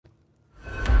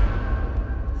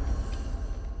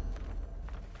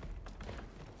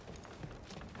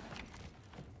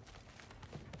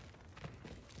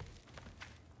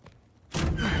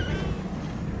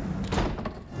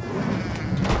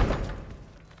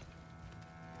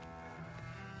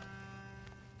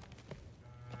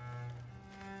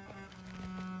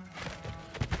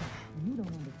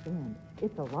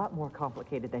It's a lot more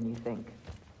complicated than you think.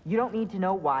 You don't need to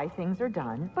know why things are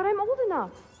done. But I'm old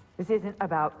enough. This isn't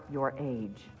about your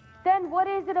age. Then what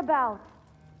is it about?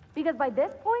 Because by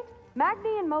this point,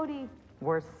 Magni and Modi...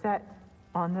 were set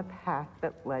on the path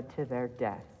that led to their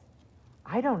deaths.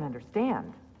 I don't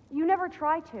understand. You never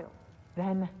try to.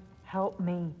 Then help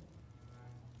me.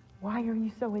 Why are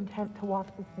you so intent to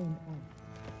walk the same path?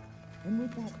 And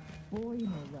with that boy,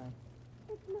 no less.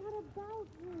 It's not about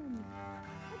him.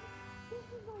 This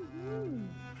is my dream.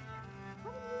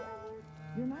 Haven't you ever...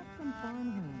 You're not some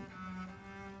farmhand.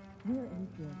 We're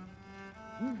Æsir.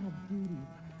 We have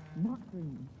duties, not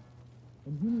dreams.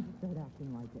 And you need to start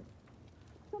acting like it.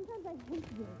 Sometimes I hate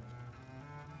you.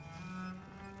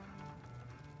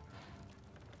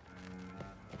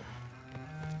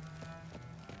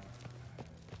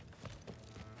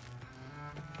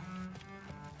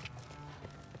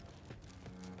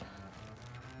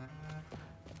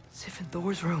 Sif and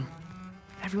Thor's room.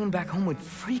 Everyone back home would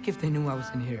freak if they knew I was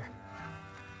in here.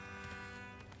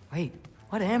 Wait,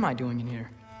 what am I doing in here?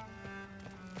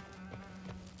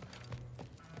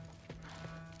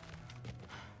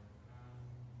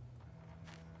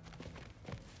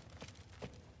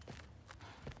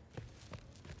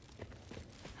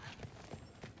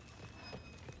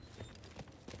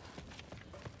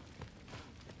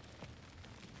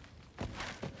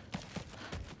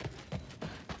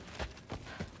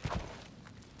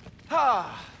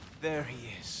 Ah, there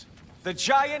he is. The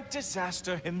giant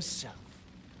disaster himself.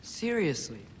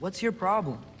 Seriously, what's your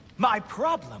problem? My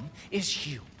problem is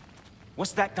you.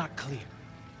 Was that not clear?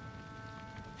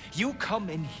 You come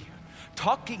in here,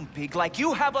 talking big like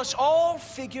you have us all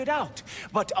figured out.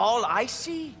 But all I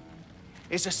see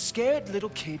is a scared little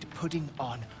kid putting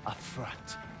on a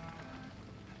front.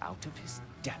 Out of his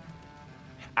depth,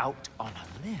 out on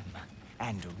a limb,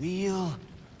 and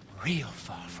real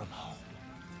far from home.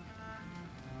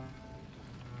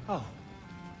 Oh.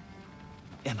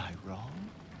 Am I wrong?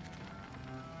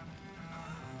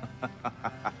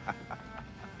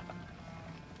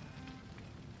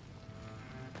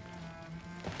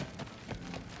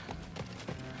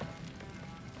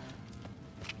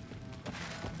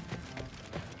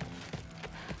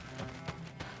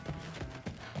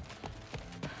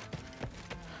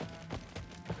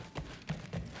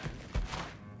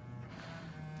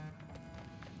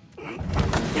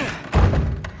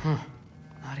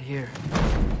 Not here.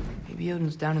 Maybe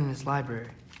Odin's down in his library.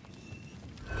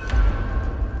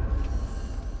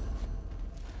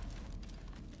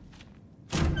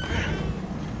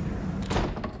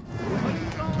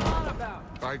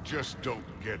 I just don't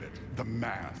get it. The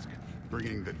mask,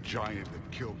 bringing the giant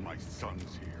that killed my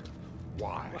sons here.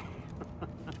 Why?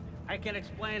 I can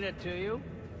explain it to you,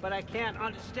 but I can't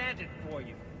understand it for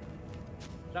you.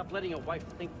 Stop letting your wife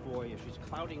think for you. She's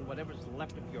clouding whatever's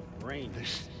left of your brain.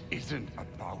 This isn't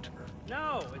about her.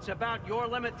 No, it's about your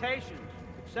limitations.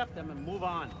 Accept them and move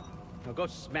on. Now go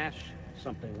smash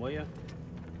something, will you?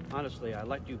 Honestly, I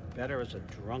liked you better as a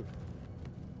drunk.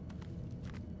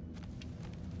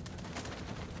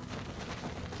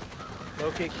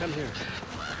 Okay, come here.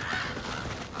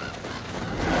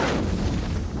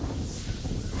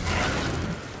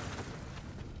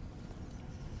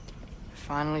 I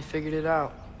finally figured it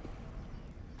out.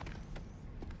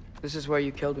 This is where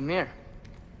you killed Ymir,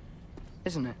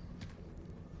 isn't it?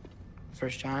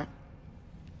 First giant.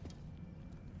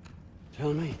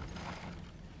 Tell me,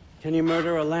 can you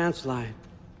murder a landslide?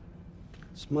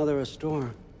 Smother a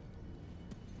storm?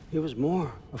 He was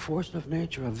more, a force of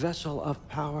nature, a vessel of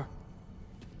power.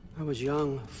 I was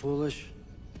young, foolish,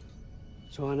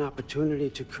 saw an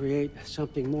opportunity to create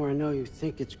something more. I know you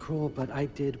think it's cruel, but I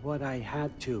did what I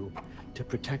had to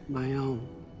protect my own.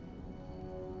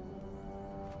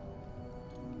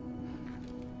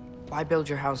 Why build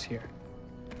your house here?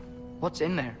 What's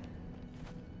in there?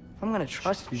 I'm gonna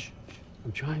trust you.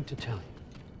 I'm trying to tell you.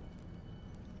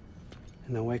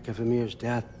 In the wake of Ymir's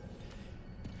death,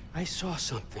 I saw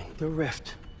something, the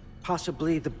rift.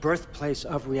 Possibly the birthplace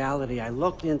of reality. I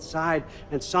looked inside,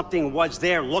 and something was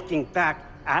there looking back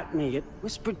at me. It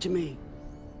whispered to me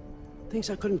things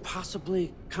I couldn't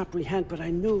possibly comprehend, but I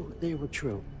knew they were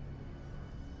true.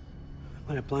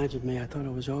 When it blinded me, I thought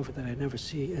it was over, that I'd never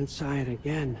see inside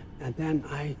again. And then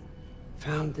I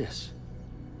found this.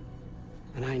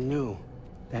 And I knew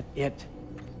that it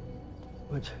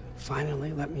would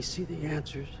finally let me see the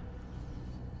answers.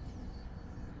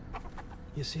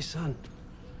 You see, son,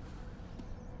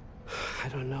 I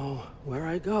don't know where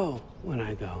I go when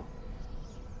I go.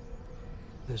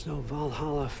 There's no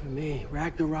Valhalla for me.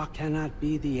 Ragnarok cannot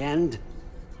be the end.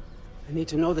 I need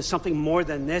to know there's something more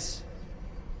than this.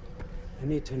 I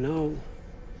need to know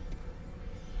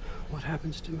what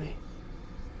happens to me.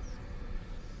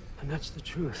 And that's the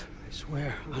truth, I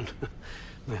swear, on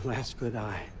my last good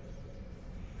eye.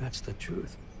 That's the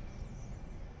truth.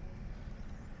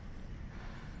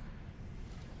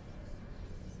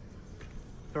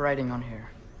 The writing on here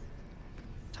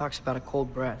talks about a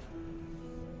cold breath.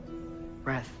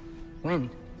 Breath. Wind.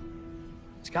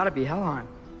 It's gotta be Helheim.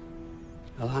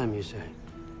 Helheim, you say?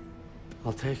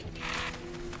 I'll take it.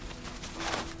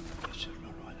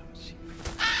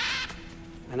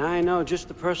 And I know just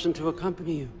the person to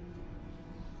accompany you.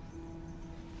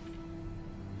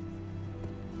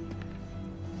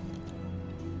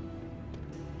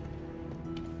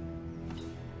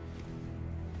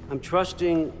 I'm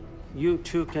trusting you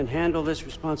two can handle this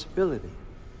responsibility.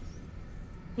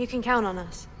 You can count on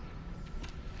us.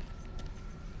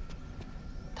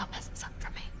 Don't mess this up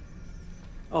for me.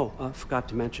 Oh, forgot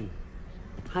to mention.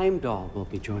 Heimdall will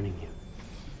be joining you.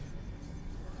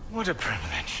 What a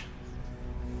privilege.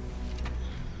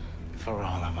 For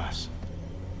all of us.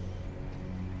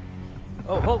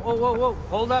 Oh, whoa,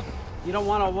 hold up. You don't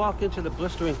want to walk into the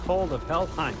blistering cold of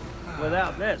Helheim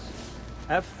without this.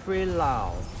 Every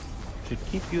Lau should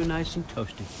keep you nice and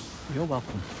toasty. You're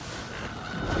welcome.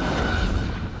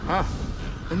 Huh.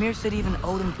 Ymir said even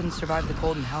Odin couldn't survive the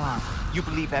cold in Helheim. You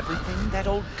believe everything that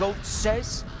old goat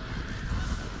says?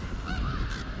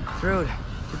 Thrud,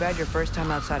 too bad your first time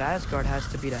outside Asgard has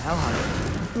to be to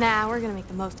Helheim. Nah, we're gonna make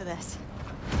the most of this.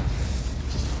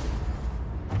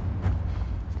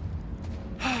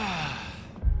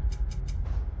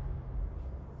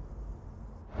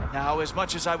 Now, as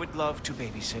much as I would love to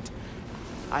babysit,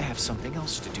 I have something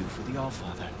else to do for the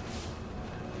Allfather.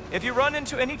 If you run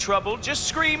into any trouble, just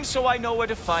scream so I know where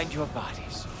to find your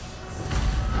bodies.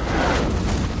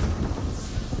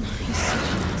 He's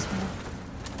such an asshole.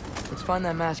 Let's find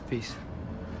that mask piece.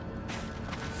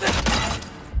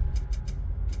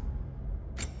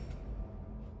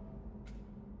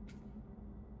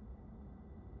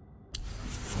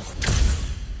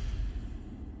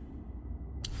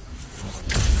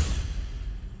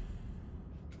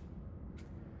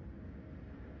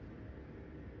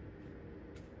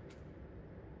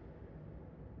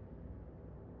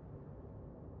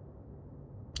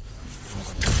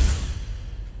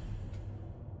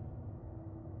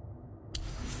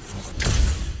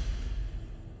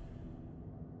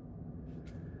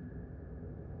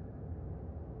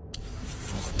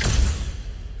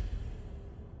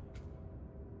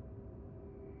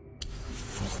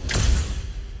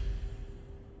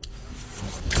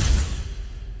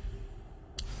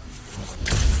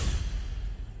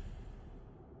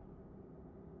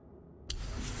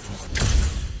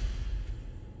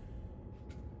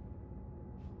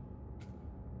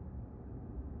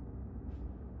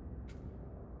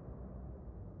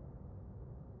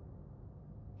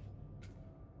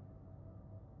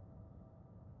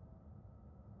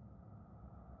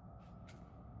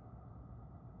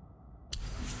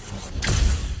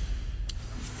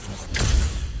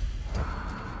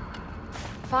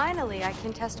 Finally, I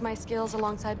can test my skills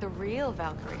alongside the real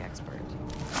Valkyrie expert.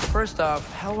 First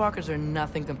off, Hellwalkers are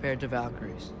nothing compared to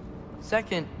Valkyries.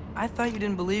 Second, I thought you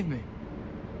didn't believe me.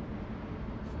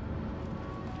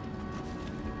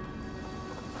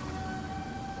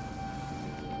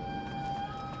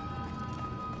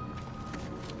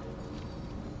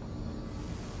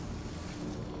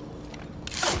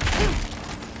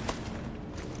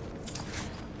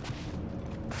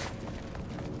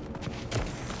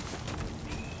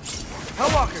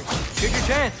 Hellwalkers, here's your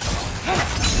chance.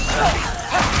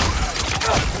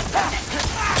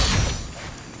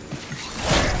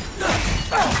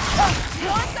 You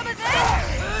want some of this?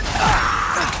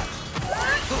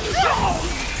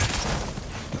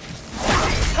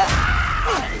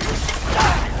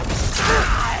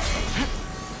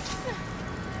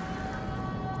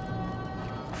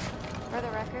 For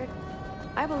the record,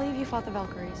 I believe you fought the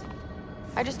Valkyries.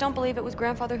 I just don't believe it was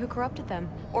Grandfather who corrupted them,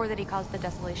 or that he caused the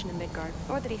desolation in Midgard,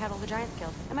 or that he had all the giants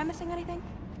killed. Am I missing anything?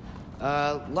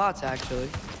 Lots actually.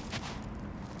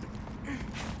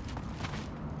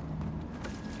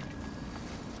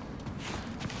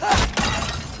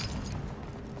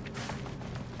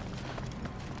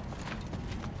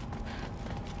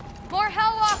 More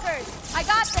Hellwalkers! I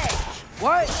got this!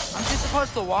 What? I'm just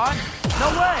supposed to watch? No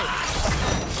way!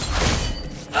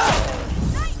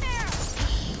 Nightmare!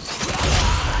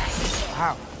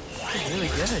 Wow, this is really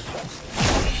good.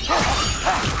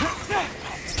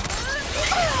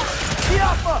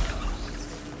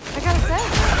 I gotta say,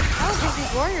 I don't think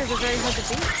these warriors are very hard to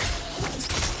beat.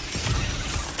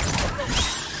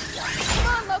 Come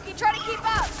on, Loki, try to keep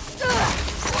up!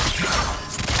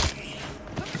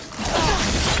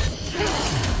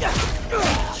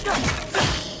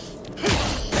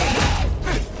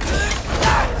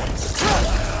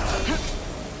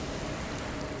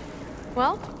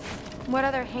 Well, what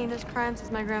other heinous crimes has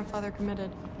my grandfather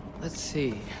committed? Let's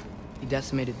see. He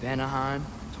decimated Vanaheim,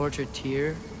 tortured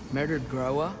Tyr, murdered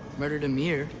Groa, murdered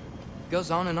Ymir. Goes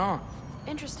on and on.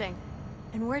 Interesting.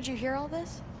 And where'd you hear all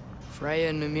this? Freya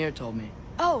and Mimir told me.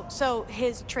 Oh, so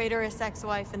his traitorous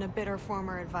ex-wife and a bitter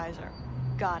former advisor.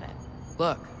 Got it.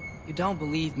 Look, you don't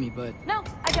believe me, but... No,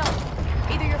 I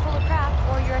don't. Either you're full of crap,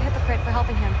 or you're a hypocrite for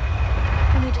helping him.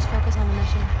 Can we just focus on the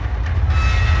mission?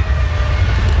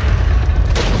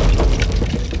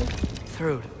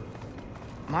 Thrud,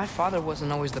 my father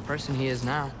wasn't always the person he is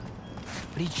now.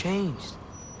 But he changed.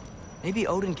 Maybe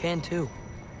Odin can too.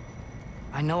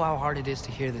 I know how hard it is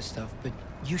to hear this stuff, but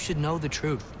you should know the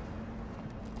truth.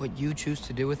 What you choose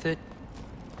to do with it,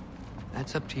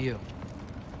 that's up to you.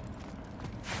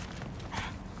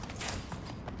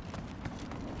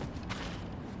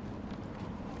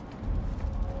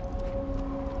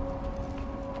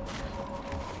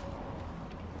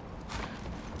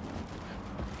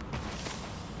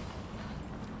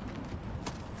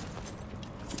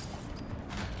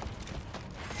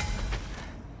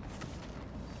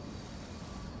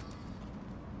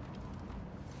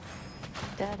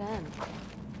 Dead end.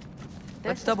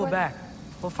 Let's double back.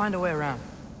 We'll find a way around.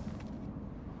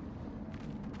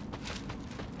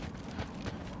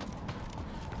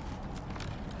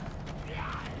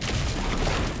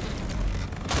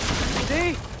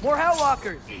 See? More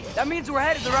Hellwalkers! That means we're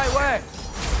headed the right way!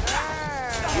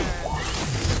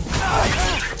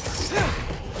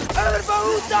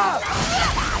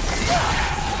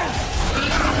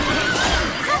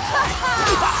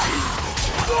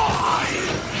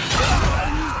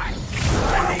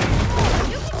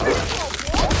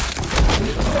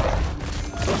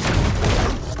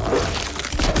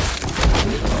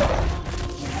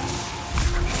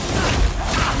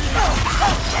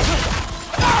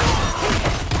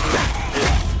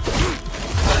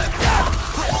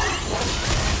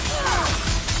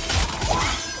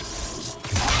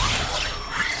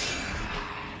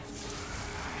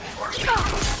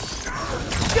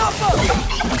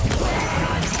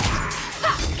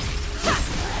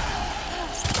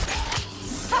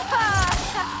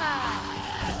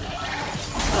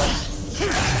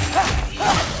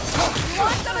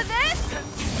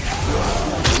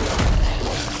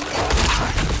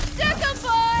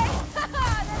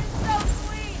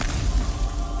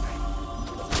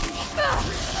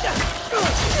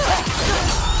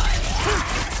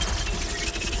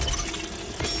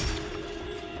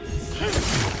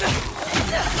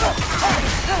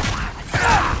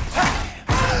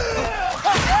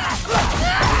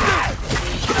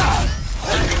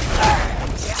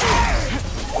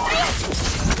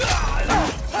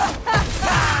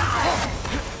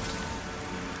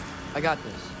 I got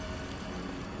this.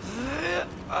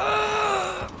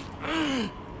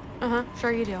 Uh-huh,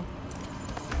 sure you do.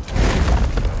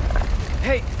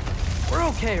 Hey, we're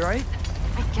okay, right?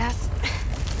 I guess.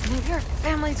 Maybe our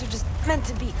families are just meant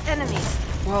to be enemies.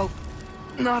 Well,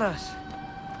 not us.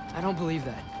 I don't believe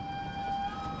that.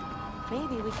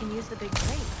 Maybe we can use the big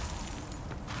crate.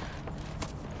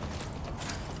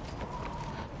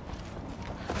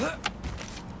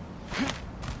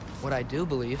 What I do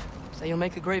believe is that you'll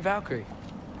make a great Valkyrie.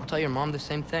 I'll tell your mom the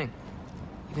same thing,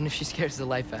 even if she scares the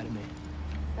life out of me.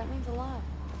 That means a lot.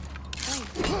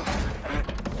 Thanks.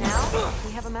 Now,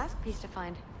 we have a masterpiece to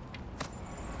find.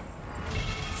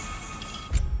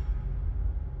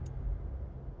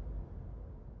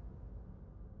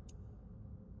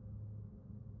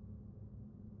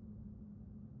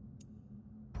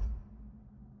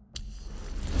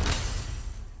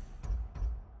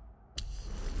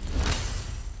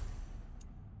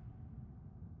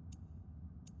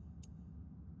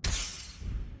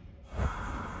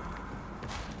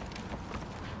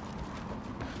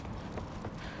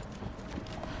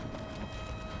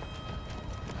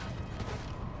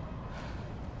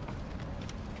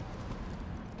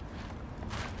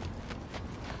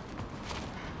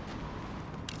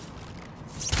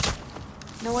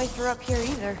 No way through up here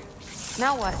either.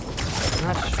 Now what?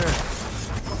 Not sure.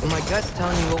 But my gut's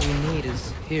telling me what we need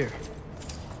is here.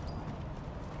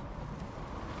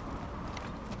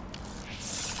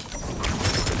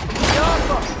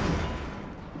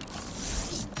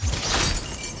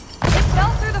 It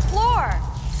fell through the floor!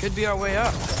 Could be our way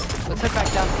up. Let's head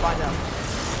back down to find out.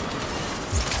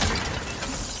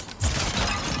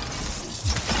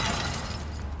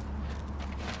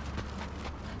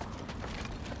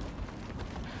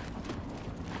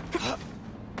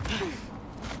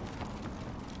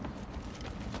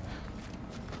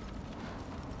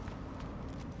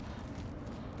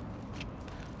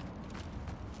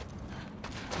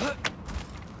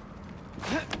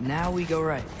 Now we go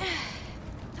right.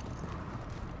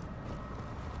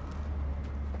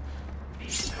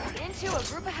 to a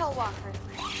group of Hellwalkers.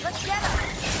 Let's get them!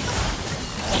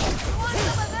 You want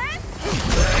some of this?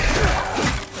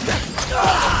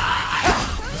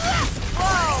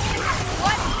 Whoa!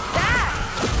 What's that?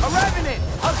 A revenant!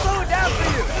 I'll slow it down for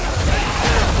you!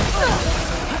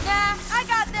 Nah, I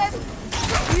got this!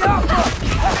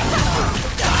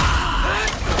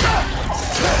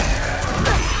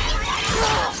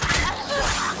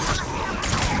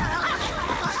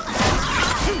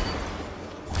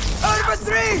 Number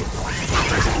 3!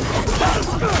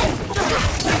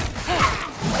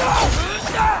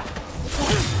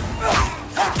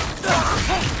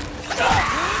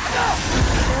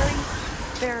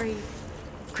 Very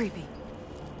creepy.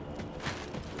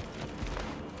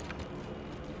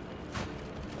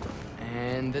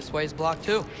 And this way's blocked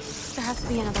too. There has to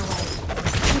be another way.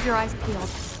 Keep your eyes peeled.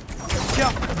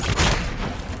 Jump!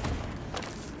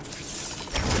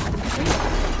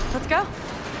 Let's go.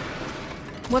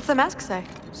 What's the mask say?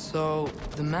 So,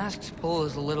 the mask's pull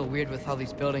is a little weird with all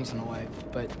these buildings in the way,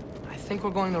 but I think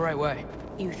we're going the right way.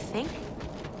 You think?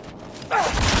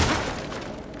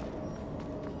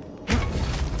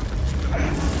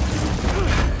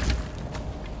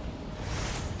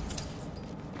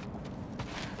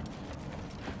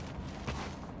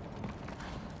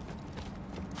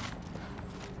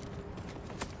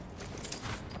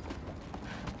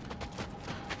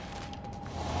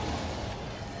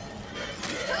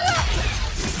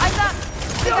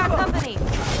 We got company.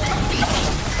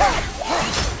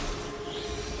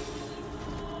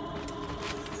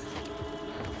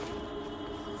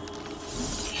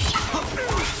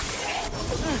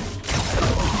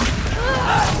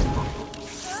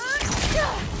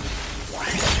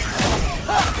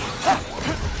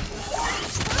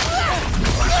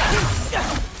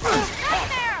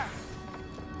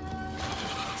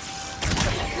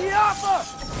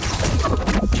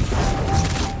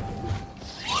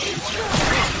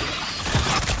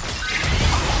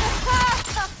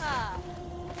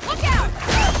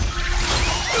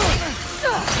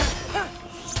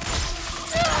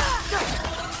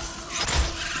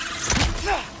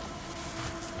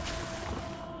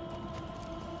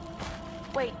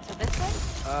 Wait, so this way?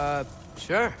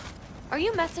 Sure. Are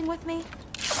you messing with me?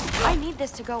 I need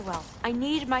this to go well. I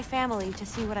need my family to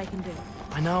see what I can do.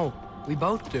 I know. We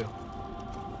both do.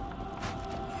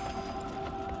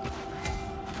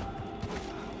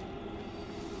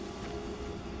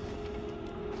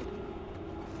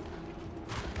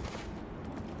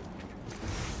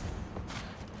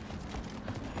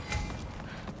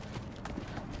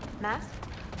 Mask?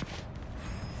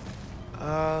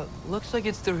 Looks like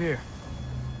it's through here.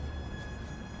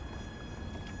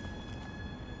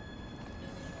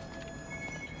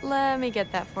 Let me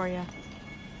get that for you.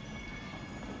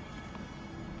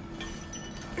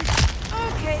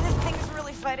 Okay, this thing is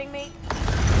really fighting me.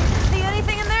 See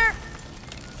anything in there?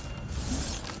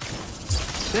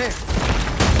 There.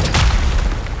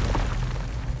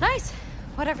 Nice.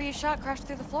 Whatever you shot crashed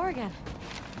through the floor again.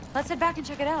 Let's head back and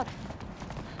check it out.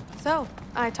 So,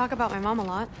 I talk about my mom a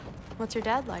lot. What's your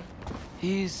dad like?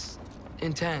 He's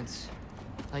intense.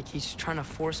 Like he's trying to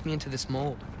force me into this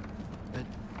mold. But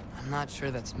I'm not sure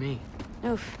that's me.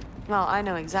 Oof. Well, I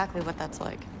know exactly what that's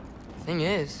like. Thing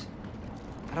is,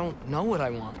 I don't know what I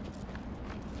want.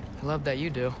 I love that you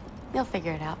do. You'll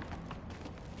figure it out.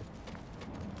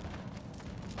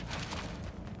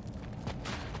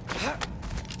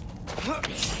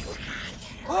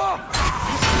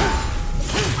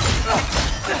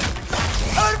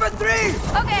 Number 3!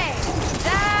 Okay,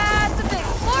 that's a big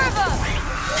 4 of them.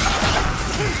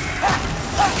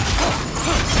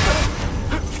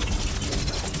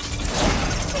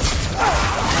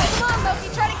 Come on, Loki,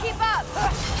 try to keep up.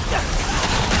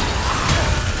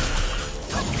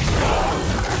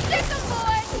 Stick them,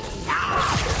 boy.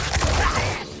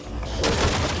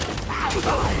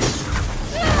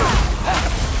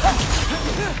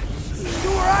 You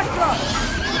were Astra!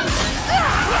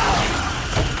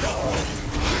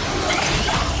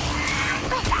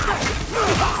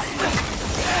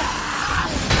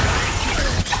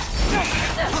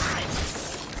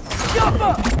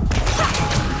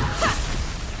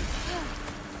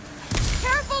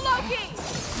 Careful, Loki.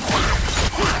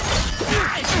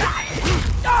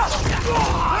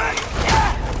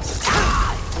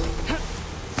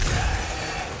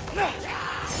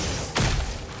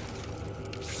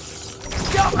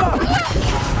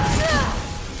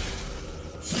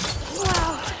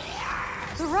 Wow.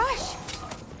 The rush.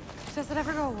 Does it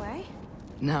ever go away?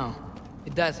 No,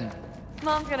 it doesn't.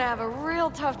 Mom's gonna have a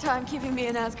real tough time keeping me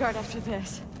in Asgard after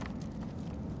this.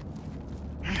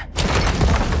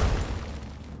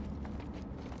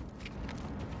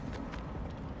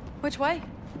 Which way?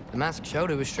 The mask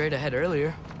showed it was straight ahead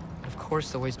earlier. Of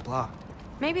course the way's blocked.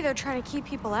 Maybe they're trying to keep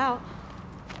people out.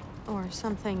 Or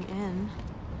something in.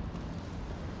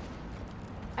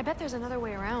 I bet there's another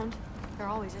way around. There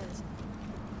always is.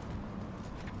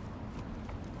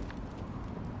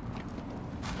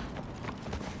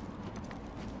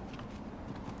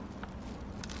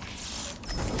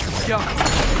 Go!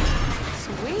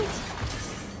 Sweet.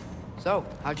 So,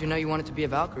 how'd you know you wanted to be a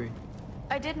Valkyrie?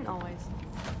 I didn't always.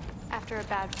 After a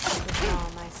bad fight with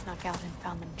Mom, I snuck out and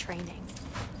found them training.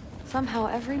 Somehow,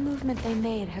 every movement they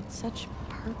made had such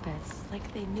purpose,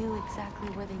 like they knew exactly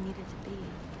where they needed to be.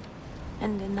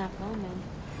 And in that moment,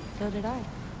 so did I.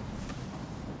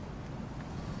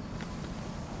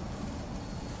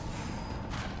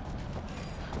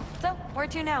 So, where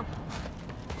to now?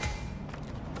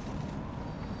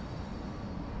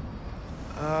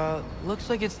 Looks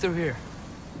like it's through here.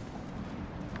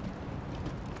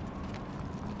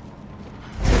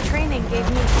 The training gave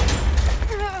me...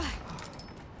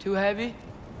 Too heavy?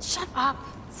 Shut up!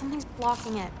 Something's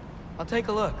blocking it. I'll take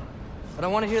a look, but I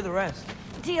want to hear the rest.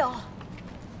 Deal.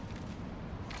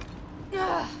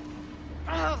 Ugh.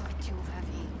 Oh, too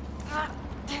heavy.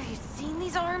 Have you seen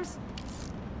these arms?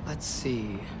 Let's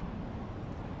see.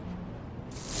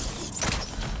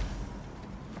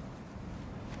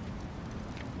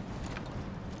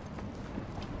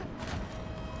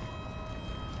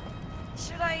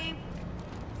 Should I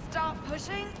stop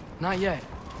pushing? Not yet.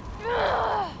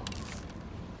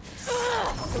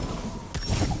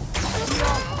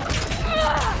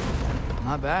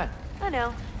 Not bad. I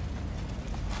know.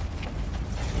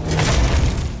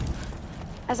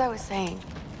 As I was saying,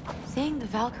 seeing the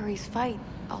Valkyries fight,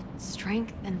 all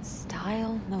strength and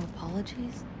style, no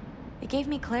apologies, it gave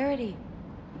me clarity.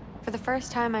 For the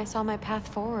first time, I saw my path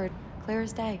forward, clear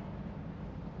as day.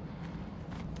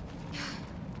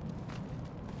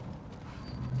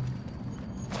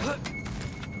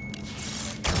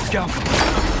 Go!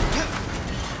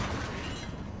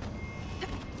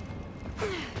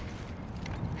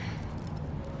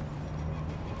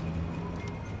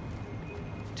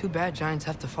 Too bad giants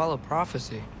have to follow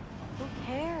prophecy. Who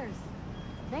cares?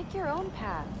 Make your own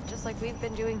path, just like we've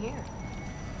been doing here.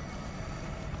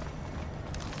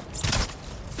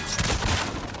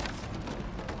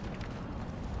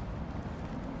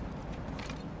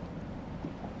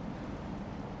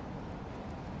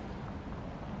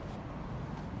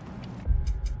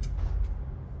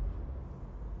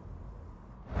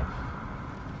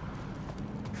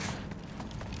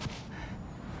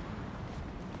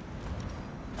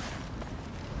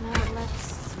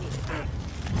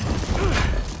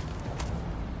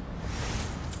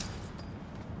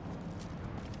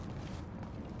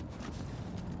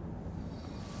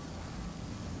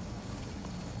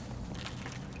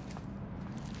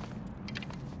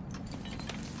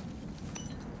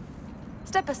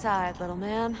 Step aside, little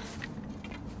man.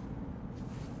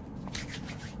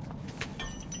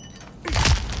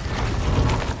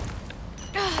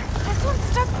 This one's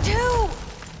stuck too!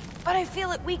 But I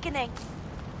feel it weakening.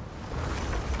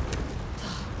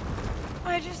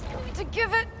 I just need to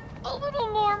give it a little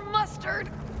more mustard.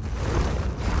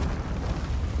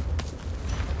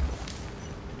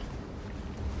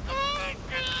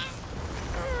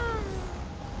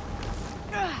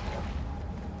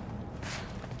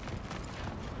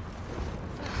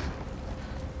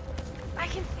 I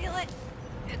can feel it.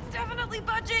 It's definitely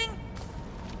budging.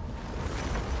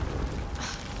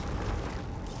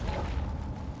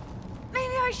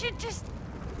 Maybe I should just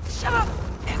shut up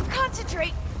and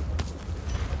concentrate.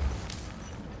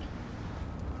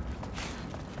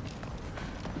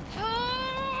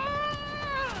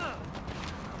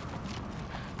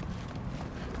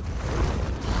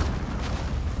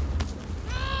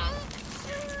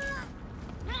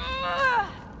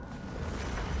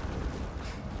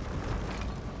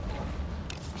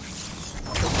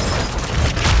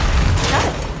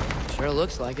 Sure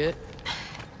looks like it.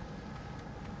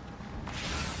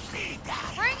 Bring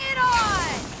it on!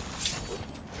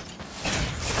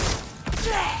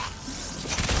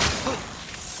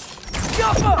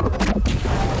 Jump up!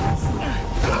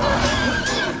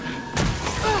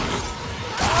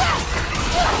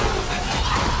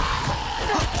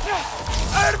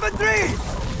 Infantry!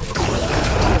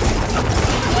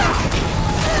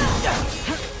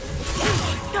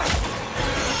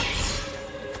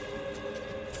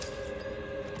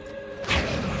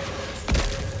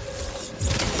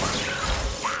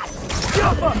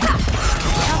 Not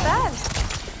bad.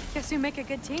 Guess you make a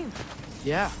good team.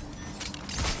 Yeah.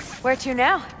 Where to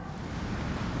now?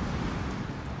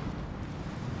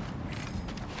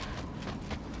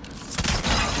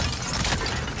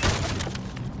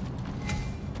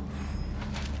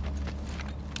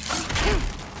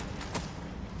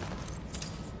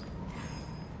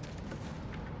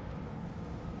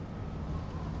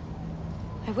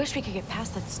 I wish we could get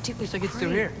past that stupid Looks like it's through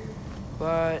crate. here.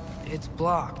 But it's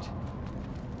blocked.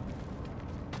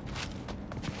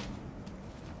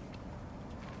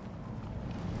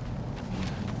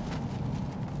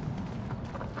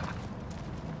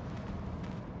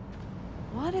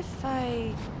 What if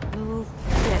I move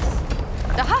this?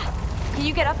 Aha! Can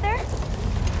you get up there?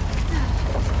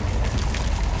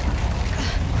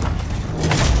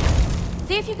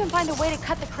 See if you can find a way to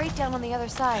cut the crate down on the other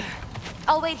side.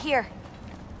 I'll wait here.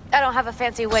 I don't have a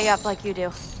fancy way up like you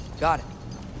do. Got it.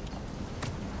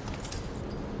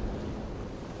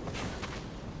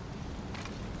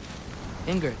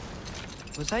 Ingrid,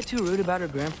 was I too rude about her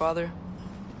grandfather?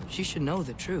 She should know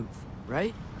the truth,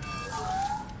 right?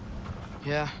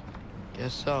 Yeah,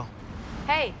 guess so.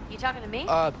 Hey, you talking to me?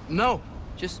 No.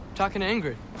 Just talking to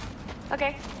Ingrid.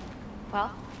 Okay. Well,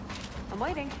 I'm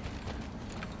waiting.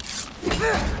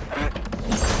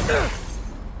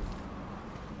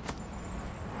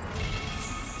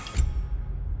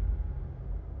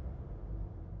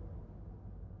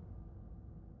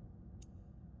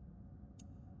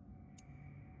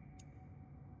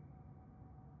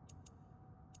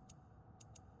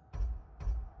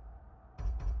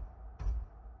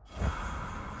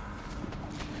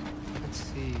 Let's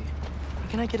see. Where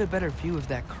can I get a better view of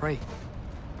that crate?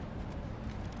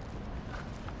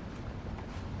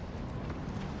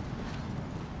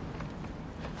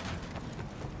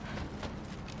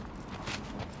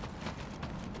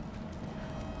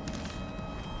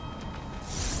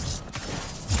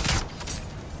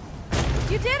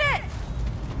 You did it!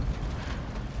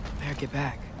 Better get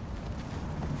back.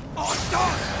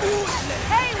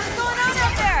 Hey, what's going on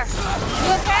out there?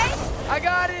 You okay? I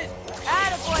got it!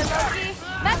 Attaboy, Loki.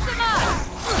 Mess him up!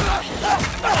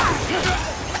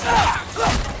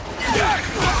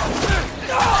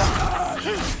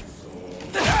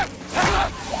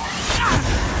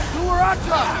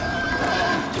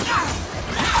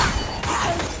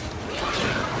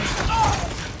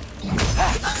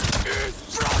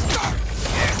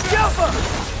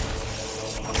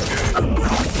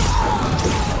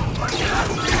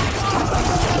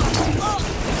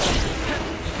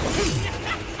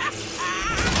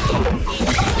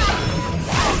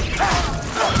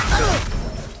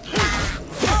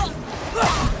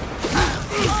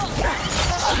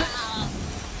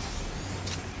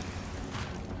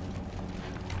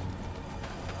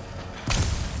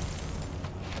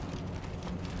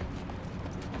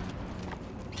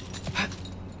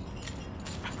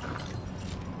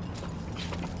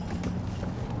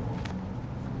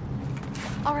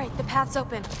 All right, the path's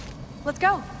open. Let's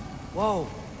go. Whoa,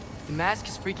 the mask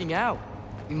is freaking out.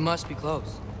 We must be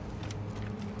close.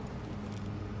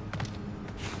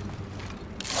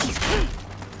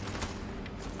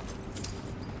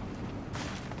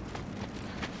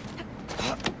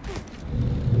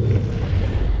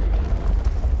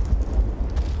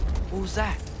 What was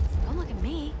that? Don't look at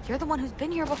me. You're the one who's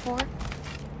been here before.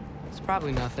 It's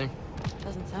probably nothing.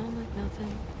 Doesn't sound like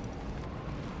nothing.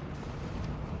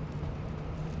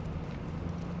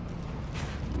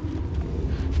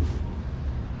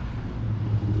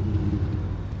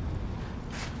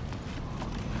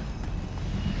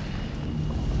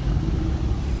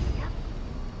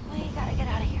 We gotta get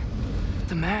out of here.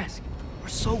 The mask. We're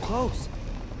so close.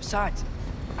 Besides,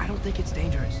 I don't think it's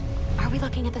dangerous. Are we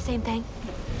looking at the same thing?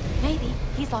 Maybe.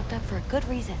 He's locked up for a good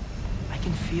reason. I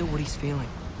can feel what he's feeling.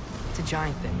 It's a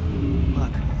giant thing.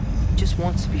 Look, he just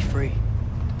wants to be free.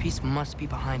 The peace must be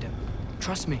behind him.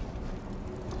 Trust me.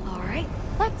 All right.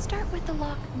 Let's start with the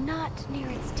lock not near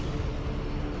its teeth.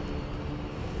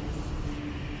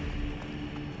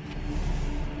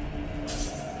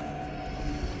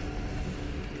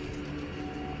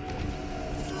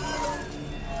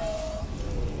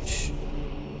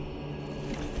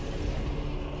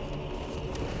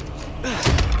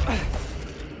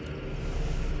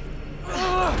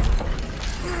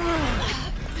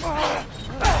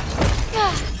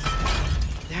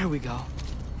 There we go.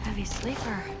 Heavy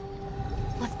sleeper.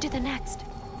 Let's do the next.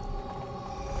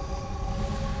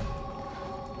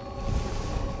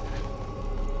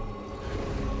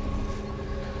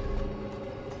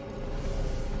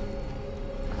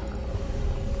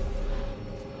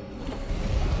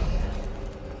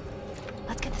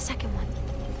 Let's get the second one.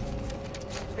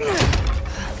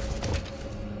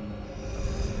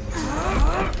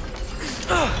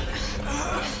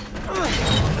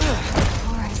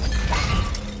 All right.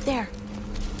 There.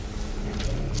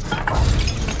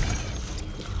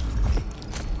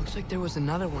 Looks like there was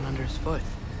another one under his foot.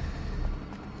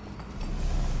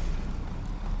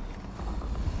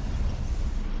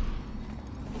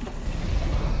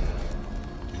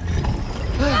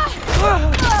 Ah!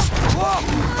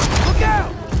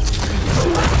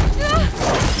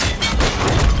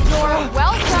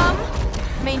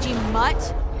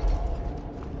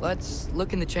 Let's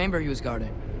look in the chamber he was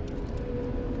guarding.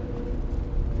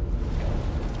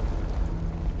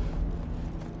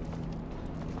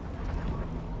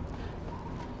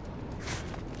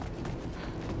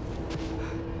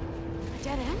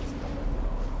 Dead end?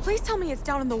 Please tell me it's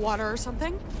down in the water or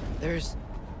something. There's...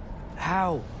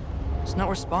 How? It's not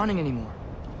responding anymore.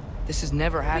 This has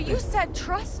never happened. But you said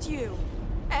trust you.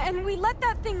 And we let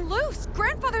that thing loose.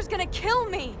 Grandfather's gonna kill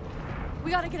me.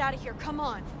 We gotta get out of here, come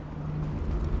on.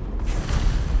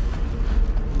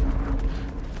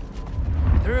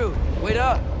 Through, wait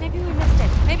up. Maybe we missed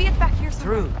it. Maybe it's back here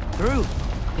somewhere. Through.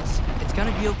 It's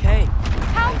gonna be okay.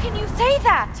 How can you say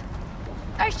that?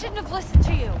 I shouldn't have listened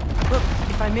to you. Look,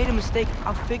 if I made a mistake,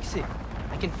 I'll fix it.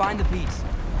 I can find the piece.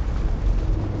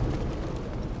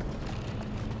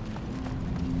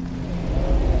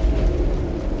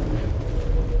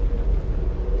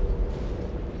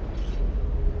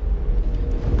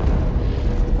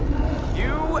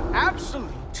 You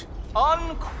absolute,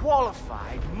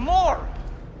 unqualified moron!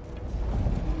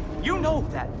 You know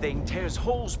that thing tears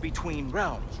holes between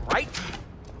realms, right?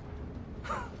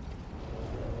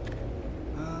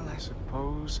 Well, I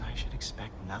suppose I should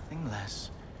expect nothing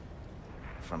less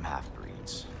from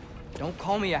half-breeds. Don't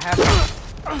call me a half...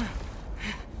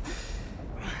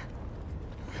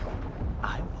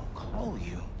 I will call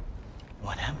you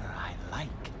whatever I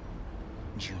like,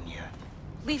 Junior.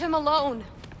 Leave him alone.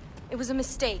 It was a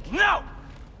mistake. No!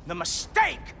 The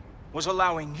mistake was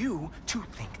allowing you to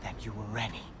think that you were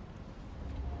ready.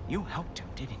 You helped him,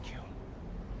 didn't you?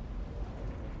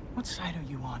 What side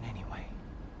are you on anyway,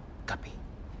 Guppy?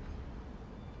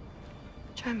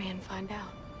 Try me and find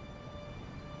out.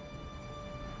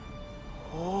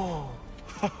 Oh.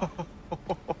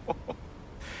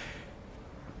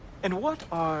 And what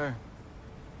are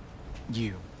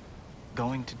you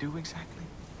going to do exactly?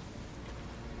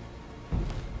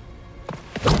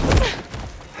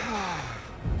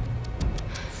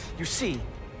 You see,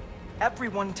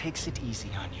 everyone takes it easy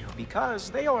on you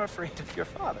because they are afraid of your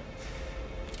father.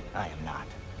 I am not.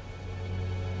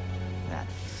 That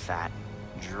fat,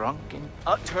 drunken,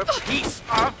 utter piece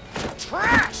of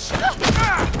trash!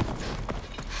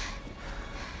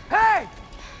 Hey!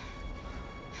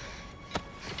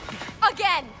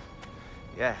 Again!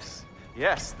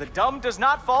 Yes, the dumb does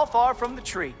not fall far from the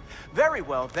tree. Very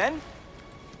well, then.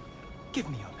 Give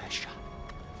me your best shot.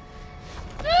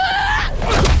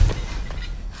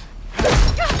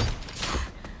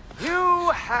 You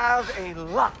have a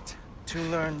lot to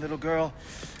learn, little girl.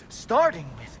 Starting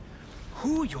with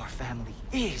who your family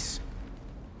is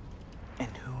and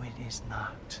who it is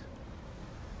not.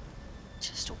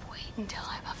 Just wait until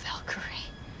I'm a Valkyrie.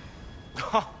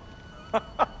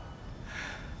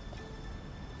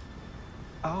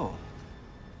 Oh.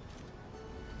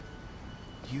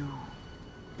 You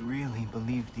really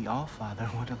believed the Allfather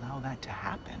would allow that to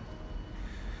happen?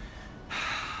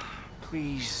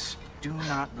 Please do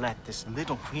not let this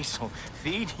little weasel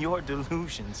feed your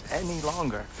delusions any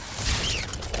longer.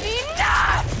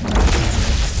 Enough!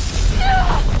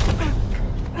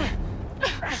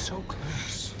 So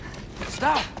close.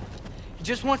 Stop! He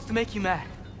just wants to make you mad.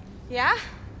 Yeah?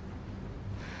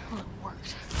 Well, it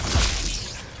worked.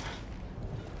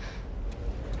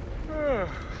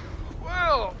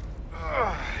 Well,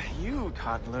 you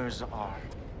toddlers are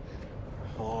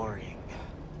boring.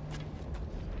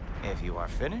 If you are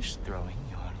finished throwing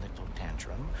your little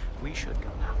tantrum, we should go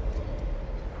now.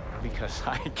 Because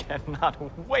I cannot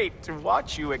wait to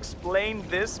watch you explain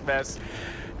this mess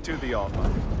to the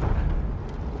Allfather.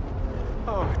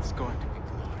 Oh, it's going to be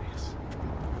glorious.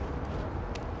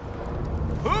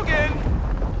 Hugin!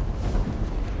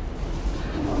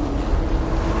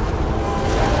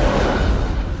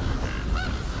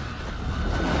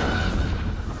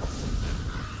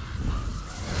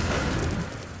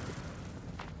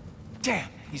 Damn,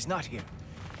 he's not here.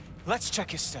 Let's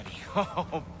check his study.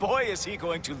 Oh, boy, is he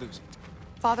going to lose it.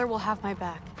 Father will have my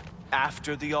back.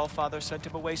 After the Allfather sent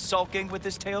him away sulking with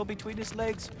his tail between his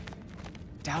legs?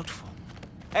 Doubtful.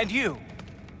 And you,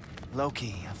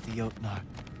 Loki of the Jotnar.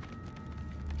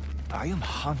 I am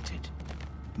haunted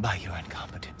by your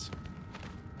incompetence.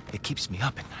 It keeps me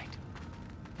up at night.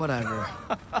 Whatever.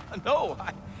 No,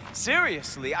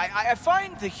 seriously, I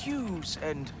find the hues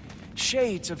and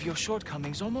shades of your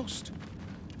shortcomings almost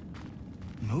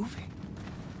moving.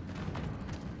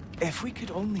 If we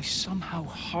could only somehow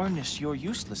harness your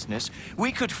uselessness,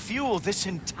 we could fuel this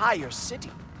entire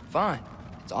city. Fine.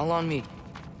 It's all on me.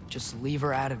 Just leave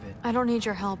her out of it. I don't need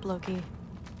your help, Loki.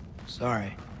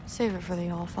 Sorry. Save it for the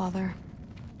Allfather.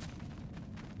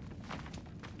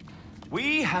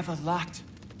 We have a lot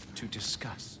to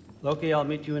discuss. Loki, I'll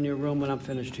meet you in your room when I'm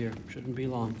finished here. Shouldn't be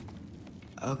long.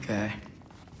 Okay.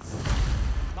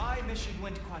 My mission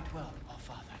went quite well,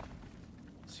 Allfather.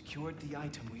 Secured the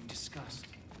item we've discussed.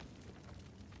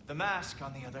 The mask,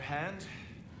 on the other hand,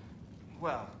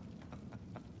 well,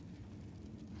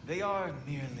 they are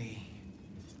merely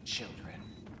children.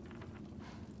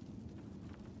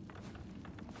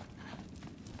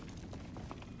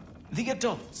 The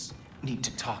adults need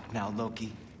to talk now,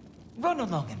 Loki. Run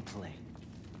along and play.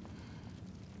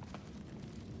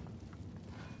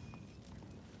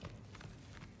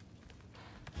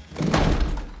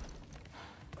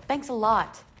 Thanks a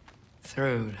lot.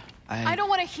 Thrud, I don't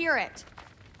want to hear it.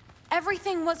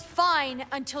 Everything was fine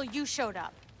until you showed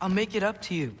up. I'll make it up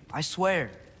to you, I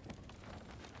swear.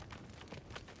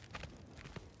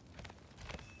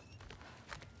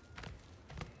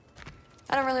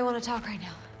 I don't really want to talk right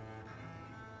now.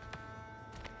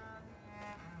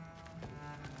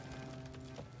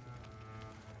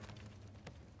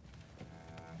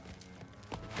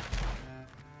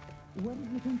 What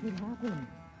did you think would happen?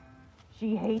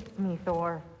 She hates me,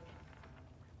 Thor.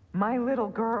 My little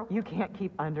girl. You can't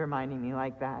keep undermining me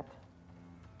like that.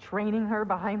 Training her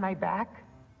behind my back?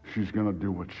 She's gonna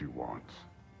do what she wants.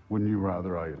 Wouldn't you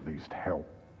rather I at least help?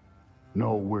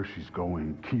 Know where she's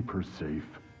going, keep her safe?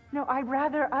 No, I'd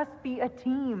rather us be a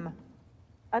team.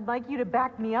 I'd like you to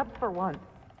back me up for once.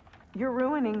 You're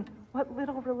ruining what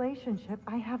little relationship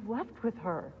I have left with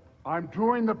her. I'm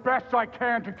doing the best I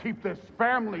can to keep this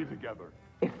family together.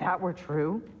 If that were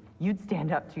true, you'd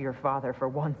stand up to your father for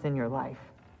once in your life.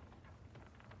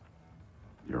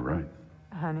 You're right.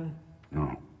 Honey.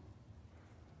 No.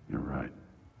 You're right.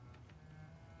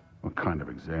 What kind of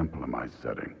example am I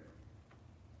setting?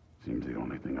 Seems the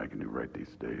only thing I can do right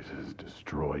these days is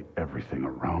destroy everything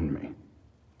around me.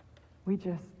 We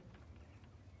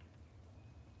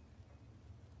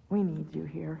need you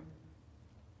here.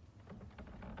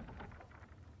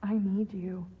 I need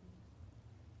you.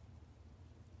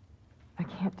 I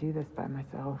can't do this by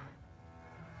myself.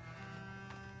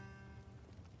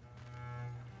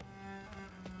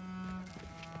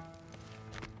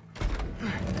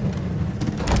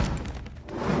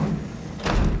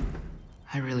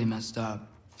 I really messed up.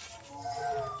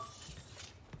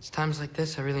 It's times like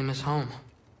this I really miss home.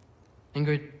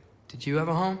 Ingrid, did you have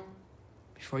a home?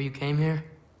 Before you came here?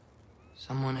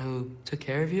 Someone who took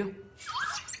care of you?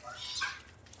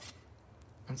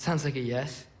 That sounds like a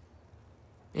yes.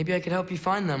 Maybe I could help you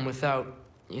find them without,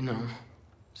 you know,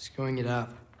 screwing it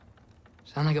up.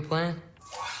 Sound like a plan?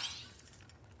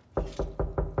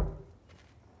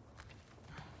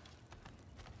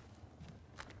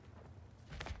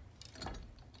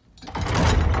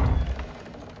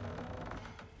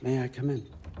 May I come in?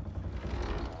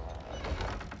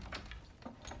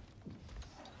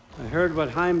 I heard what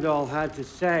Heimdall had to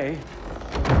say.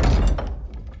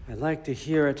 I'd like to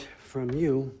hear it from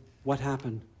you. What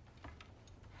happened?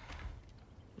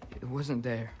 It wasn't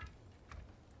there.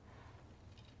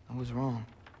 I was wrong.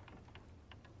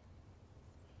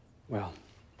 Well,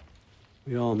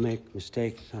 we all make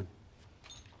mistakes, son.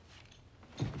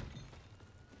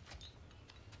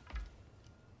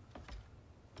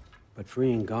 But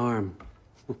freeing Garm,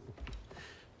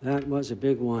 that was a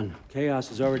big one.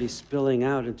 Chaos is already spilling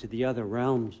out into the other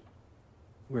realms.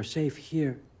 We're safe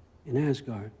here in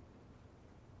Asgard,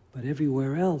 but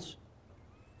everywhere else.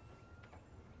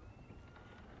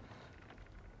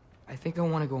 I think I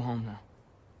want to go home now.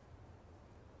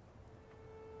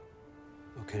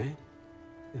 Okay,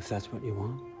 if that's what you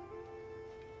want.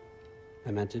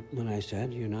 I meant it when I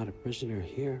said you're not a prisoner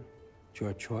here. It's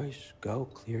your choice. Go,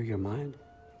 clear your mind.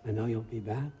 I know you'll be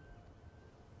back.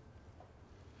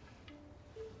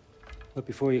 But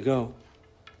before you go,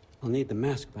 I'll need the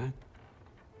mask back.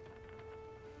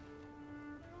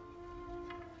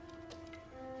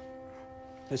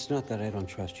 It's not that I don't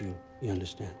trust you, you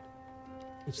understand?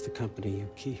 It's the company you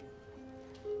keep.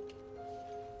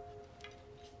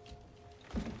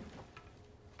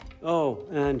 Oh,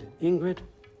 and Ingrid?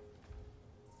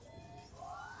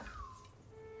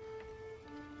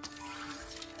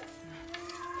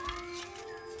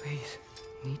 Please,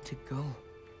 I need to go.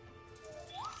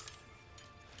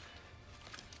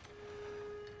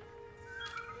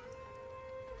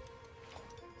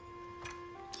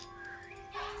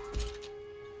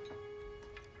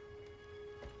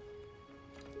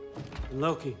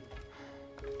 Loki,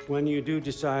 when you do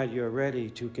decide you're ready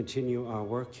to continue our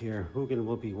work here, Hugin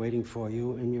will be waiting for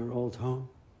you in your old home.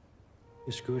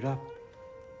 You screwed up.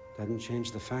 Doesn't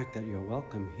change the fact that you're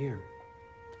welcome here.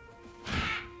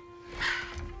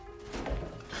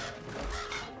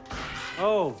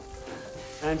 Oh,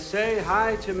 and say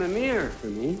hi to Mimir for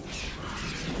me.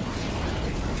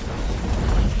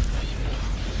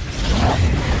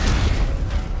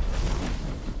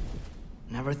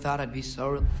 Never thought I'd be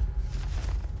so...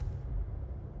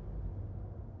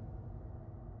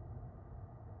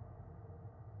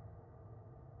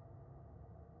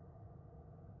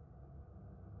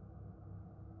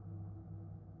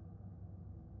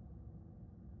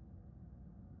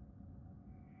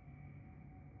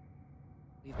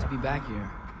 to be back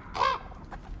here.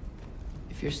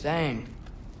 If you're staying,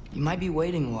 you might be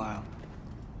waiting a while.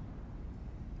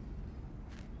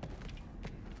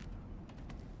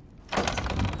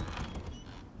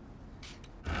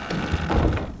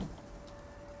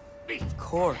 Of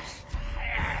course.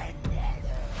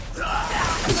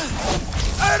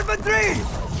 Infantry!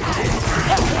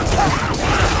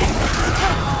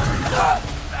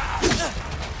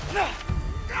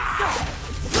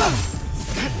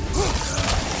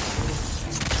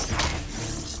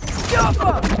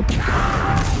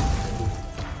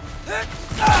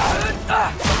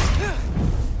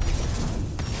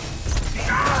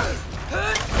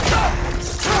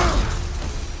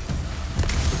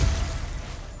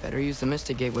 Better use the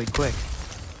Mystic Gateway quick.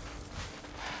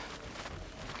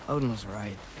 Odin was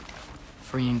right.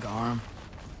 Freeing Garm.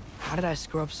 How did I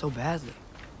screw up so badly?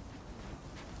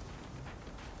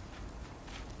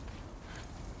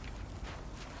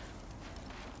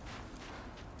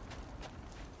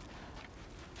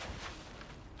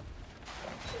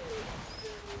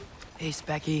 Hey,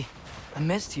 Specky. I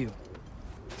missed you.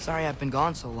 Sorry I've been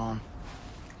gone so long.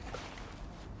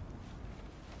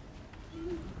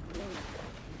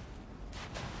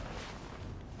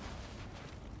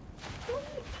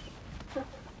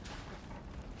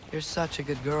 You're such a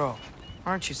good girl,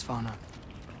 aren't you, Svanna?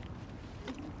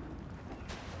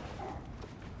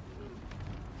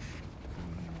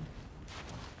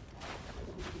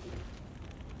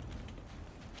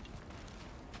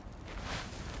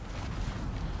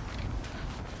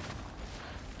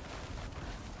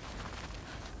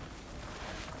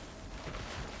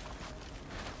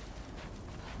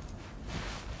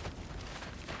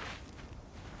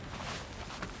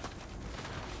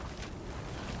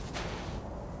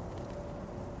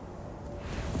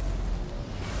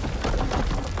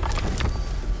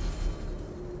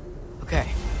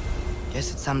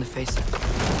 Guess it's time to face it.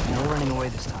 No running away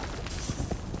this time.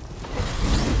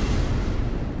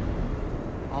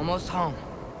 Almost home.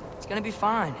 It's gonna be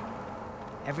fine.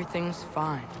 Everything's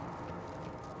fine.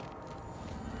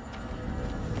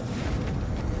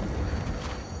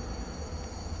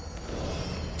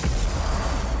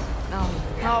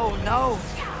 No.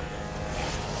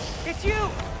 It's you!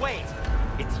 Wait,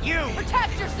 it's you!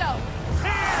 Protect yourself!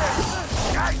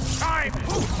 Nice time!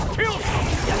 Kill him!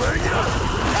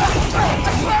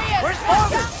 Where's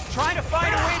Baldur? Trying to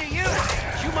find a way to you!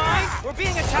 Do you mind? We're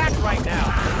being attacked right now.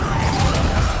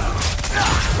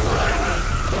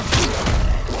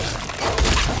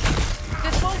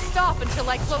 This won't stop until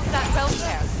I close that bell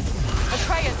there.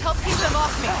 Atreus, help keep them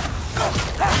off me.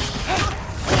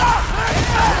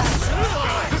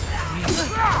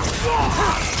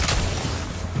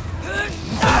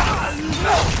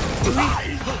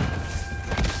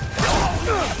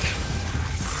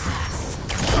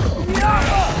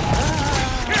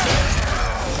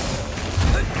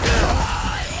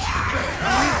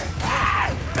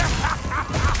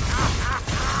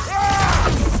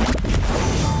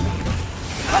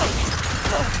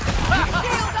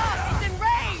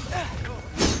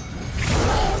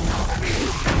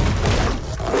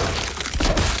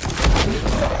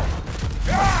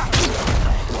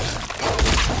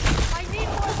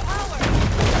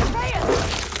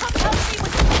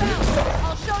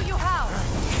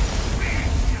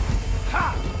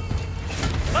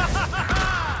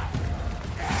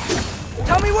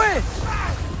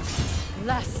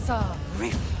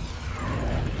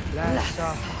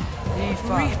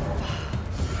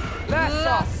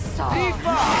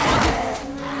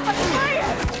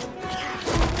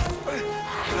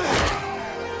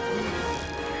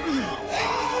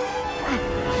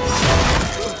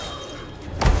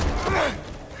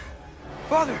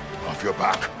 Father! Off your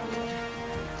back.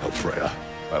 Help Freya.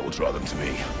 I will draw them to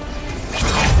me.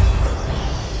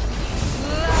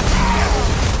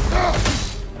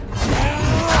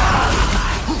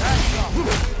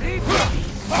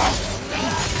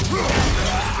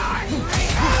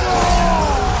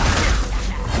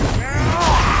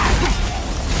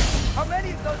 How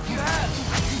many of those do you have?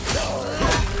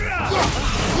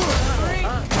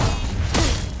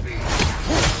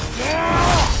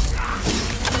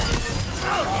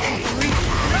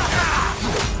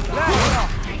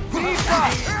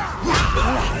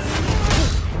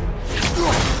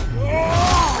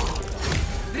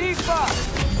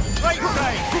 Right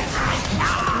side.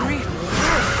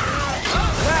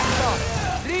 Left off.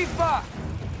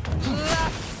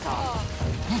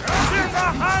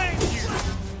 Behind you!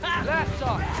 Left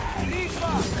off!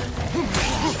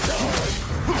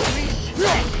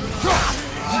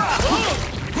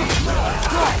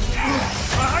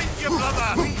 Behind you,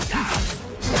 brother!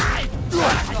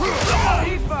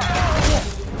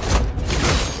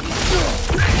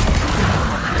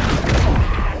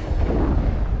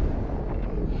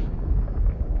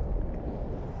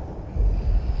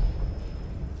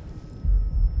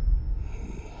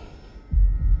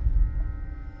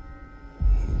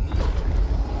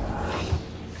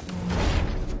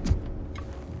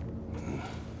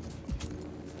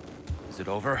 Is it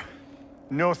over?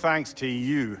 No thanks to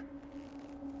you.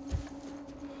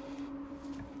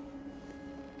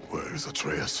 Where's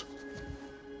Atreus?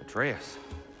 Atreus?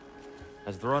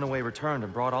 Has the runaway returned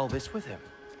and brought all this with him?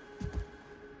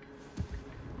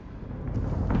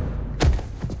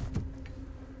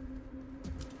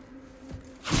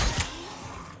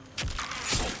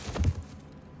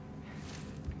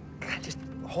 Just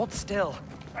hold still.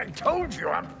 I told you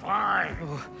I'm fine.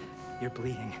 Oh, you're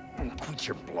bleeding. Quit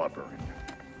your blubbering.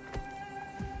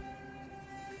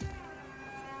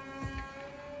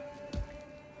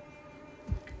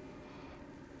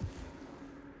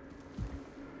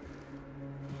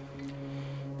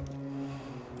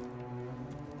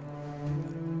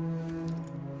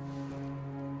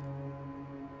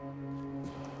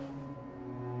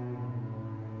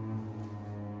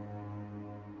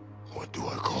 What do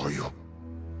I call you?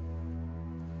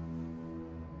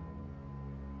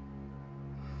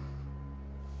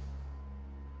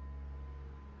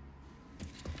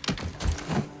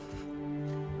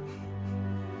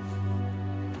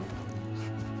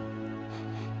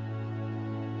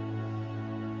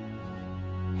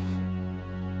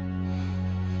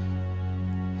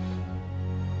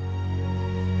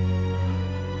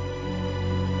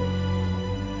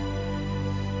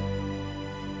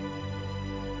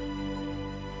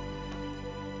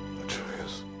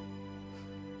 Atreus.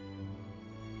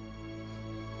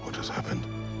 What has happened?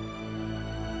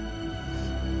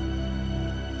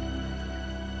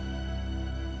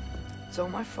 It's all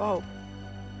my fault.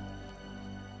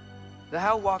 The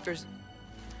Hellwalkers...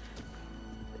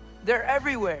 they're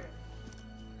everywhere.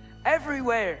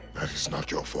 Everywhere. That is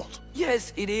not your fault.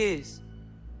 Yes, it is.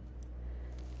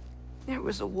 There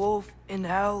was a wolf in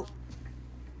hell.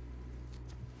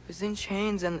 He was in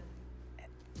chains and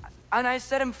I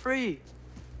set him free.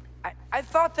 I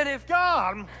thought that if...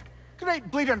 Garm?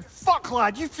 Great bleeding fuck,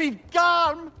 lad! You freed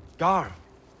Garm! Garm?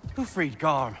 Who freed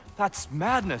Garm? That's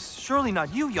madness. Surely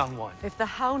not you, young one. If the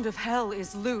Hound of Hell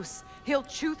is loose, he'll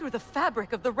chew through the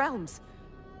fabric of the realms.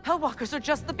 Hellwalkers are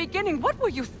just the beginning. What were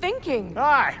you thinking?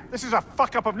 Aye, this is a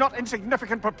fuck-up of not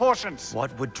insignificant proportions.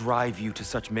 What would drive you to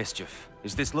such mischief?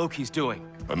 Is this Loki's doing?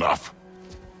 Enough.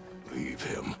 Leave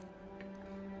him.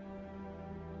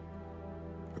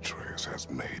 Atreus has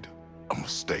made a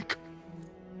mistake.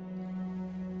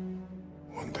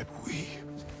 One that we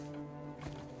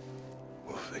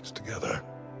will fix together.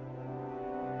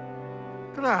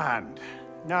 Grand.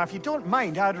 Now, if you don't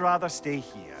mind, I'd rather stay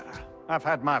here. I've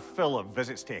had my fill of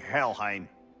visits to Helheim.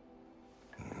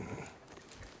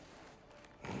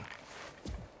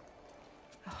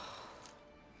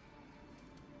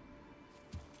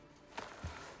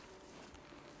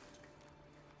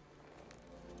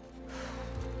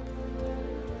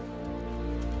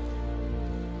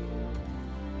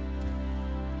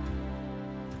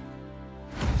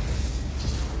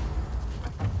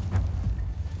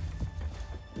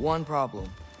 One problem.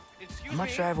 I'm not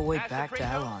sure I have a way back to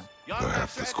Elon.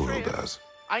 Perhaps the squirrel does.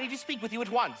 I need to speak with you at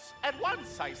once. At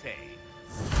once, I say.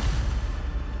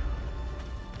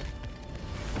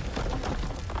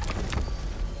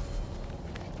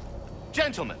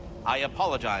 Gentlemen, I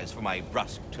apologize for my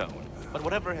brusque tone, but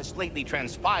whatever has lately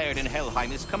transpired in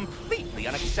Helheim is completely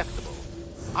unacceptable.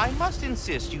 I must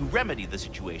insist you remedy the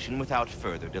situation without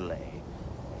further delay.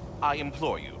 I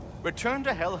implore you, return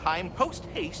to Helheim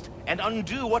post-haste and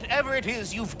undo whatever it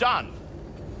is you've done.